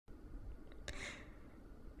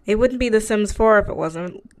It wouldn't be The Sims 4 if it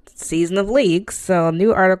wasn't season of leaks. So a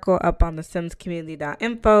new article up on the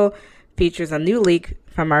simscommunity.info features a new leak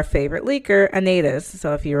from our favorite leaker, Anatus.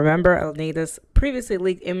 So if you remember, Anatus previously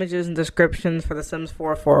leaked images and descriptions for The Sims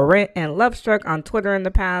 4 for Rent and Lovestruck on Twitter in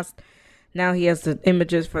the past. Now he has the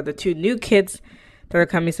images for the two new kits that are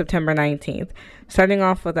coming September 19th. Starting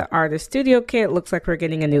off with the Artist Studio kit, looks like we're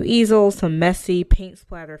getting a new easel, some messy paint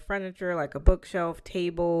splatter furniture like a bookshelf,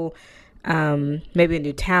 table, maybe a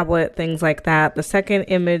new tablet, things like that. The second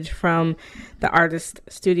image from the Artist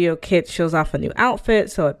Studio kit shows off a new outfit,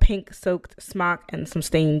 so a pink soaked smock and some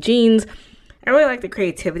stained jeans. I really like the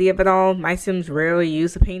creativity of it all. My Sims rarely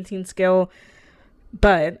use the painting skill,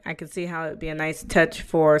 but I can see how it would be a nice touch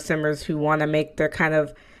for Simmers who want to make their kind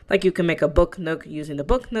of, like you can make a book nook using the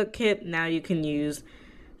book nook kit. Now you can use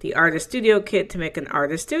the Artist Studio kit to make an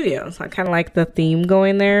Artist Studio. So I kind of like the theme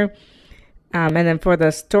going there. And then for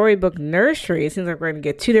the Storybook Nursery, it seems like we're going to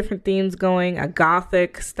get two different themes going, a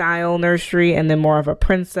gothic style nursery and then more of a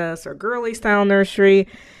princess or girly style nursery.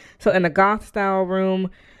 So in the goth style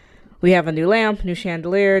room, we have a new lamp, new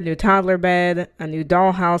chandelier, new toddler bed, a new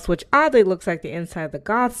dollhouse, which oddly looks like the inside of the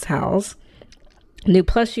goth's house, new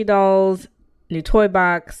plushie dolls, new toy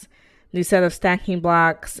box, new set of stacking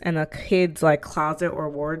blocks, and a kid's like closet or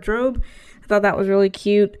wardrobe. I thought that was really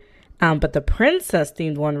cute. But the princess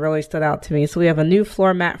themed one really stood out to me. So we have a new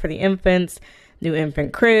floor mat for the infants, new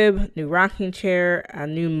infant crib, new rocking chair, a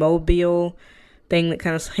new mobile thing that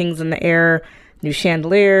kind of hangs in the air, new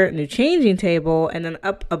chandelier, new changing table, and then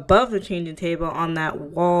up above the changing table on that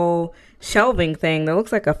wall shelving thing that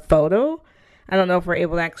looks like a photo. I don't know if we're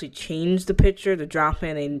able to actually change the picture to drop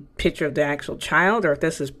in a picture of the actual child or if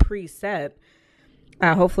this is preset.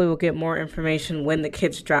 Hopefully we'll get more information when the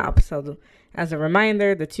kits drop. So as a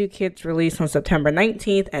reminder, the two kits release on September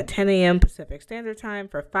 19th at 10 a.m. Pacific Standard Time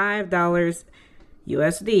for $5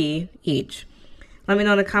 USD each. Let me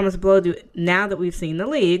know in the comments below, now that we've seen the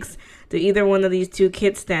leaks, do either one of these two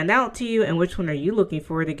kits stand out to you, and which one are you looking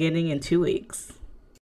forward to getting in 2 weeks?